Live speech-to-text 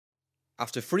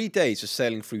After 3 days of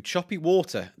sailing through choppy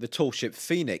water, the tall ship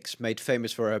Phoenix, made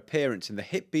famous for her appearance in the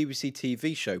hit BBC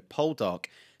TV show Poldark,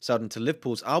 sailed into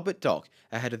Liverpool's Albert Dock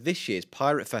ahead of this year's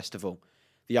Pirate Festival.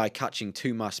 The eye-catching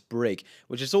two-mast brig,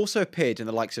 which has also appeared in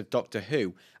the likes of Doctor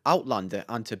Who, Outlander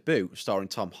and Taboo, starring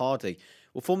Tom Hardy,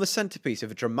 will form the centrepiece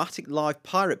of a dramatic live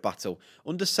pirate battle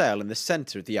under sail in the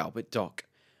centre of the Albert Dock.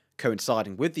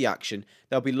 Coinciding with the action,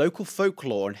 there will be local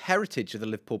folklore and heritage of the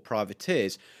Liverpool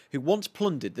privateers who once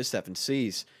plundered the Seven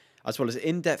Seas, as well as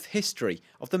in-depth history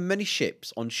of the many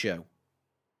ships on show.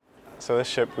 So this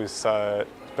ship was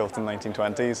built in the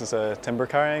 1920s as a timber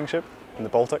carrying ship in the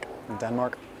Baltic in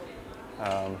Denmark.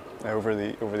 Over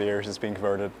the years it's been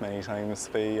converted many times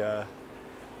to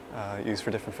be used for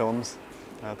different films.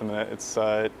 At the minute it's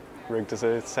rigged as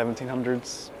a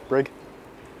 1700s rig,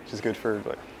 which is good for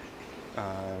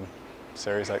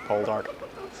series like Poldark.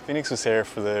 Phoenix was here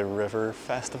for the River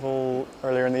Festival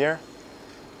earlier in the year,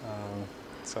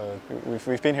 so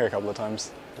we've been here a couple of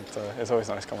times. It's always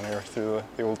nice coming here through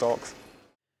the old docks.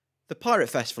 The Pirate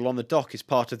Festival on the dock is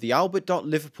part of the Albert Dock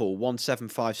Liverpool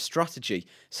 175 strategy,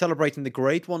 celebrating the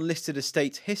Grade 1 listed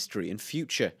estate's history and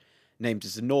future. Named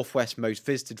as the Northwest's most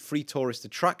visited free tourist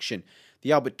attraction,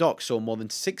 the Albert Dock saw more than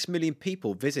 6 million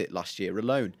people visit last year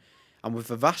alone. And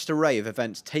with a vast array of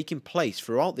events taking place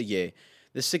throughout the year,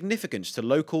 the significance to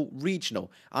local,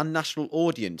 regional and national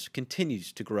audience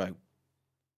continues to grow.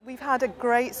 We've had a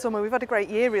great summer, we've had a great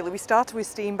year really. We started with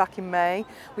steam back in May,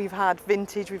 we've had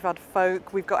vintage, we've had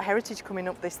folk, we've got heritage coming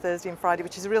up this Thursday and Friday,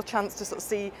 which is a real chance to sort of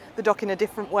see the dock in a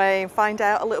different way and find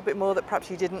out a little bit more that perhaps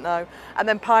you didn't know. And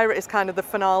then Pirate is kind of the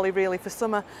finale really for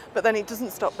summer, but then it doesn't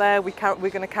stop there. We're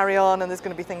going to carry on and there's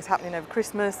going to be things happening over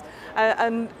Christmas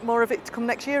and more of it to come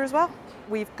next year as well.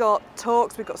 We've got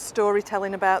talks, we've got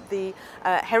storytelling about the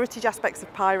heritage aspects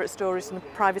of pirate stories from the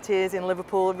privateers in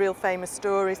Liverpool, real famous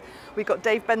stories. We've got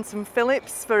Dave Benson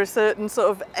Phillips for a certain sort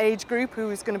of age group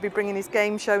who's going to be bringing his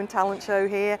game show and talent show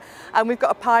here. And we've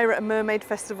got a Pirate and Mermaid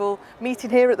Festival meeting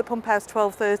here at the Pump House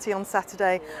 12:30 on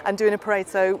Saturday and doing a parade.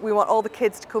 So we want all the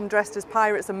kids to come dressed as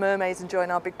pirates and mermaids and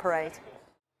join our big parade.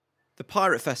 The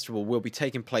Pirate Festival will be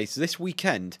taking place this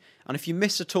weekend, and if you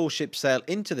miss a tall ship sail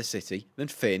into the city, then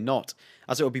fear not,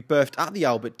 as it will be berthed at the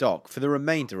Albert Dock for the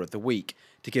remainder of the week,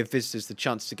 to give visitors the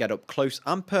chance to get up close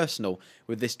and personal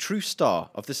with this true star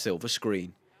of the silver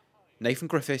screen. Nathan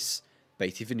Griffiths,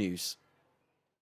 BayTV News.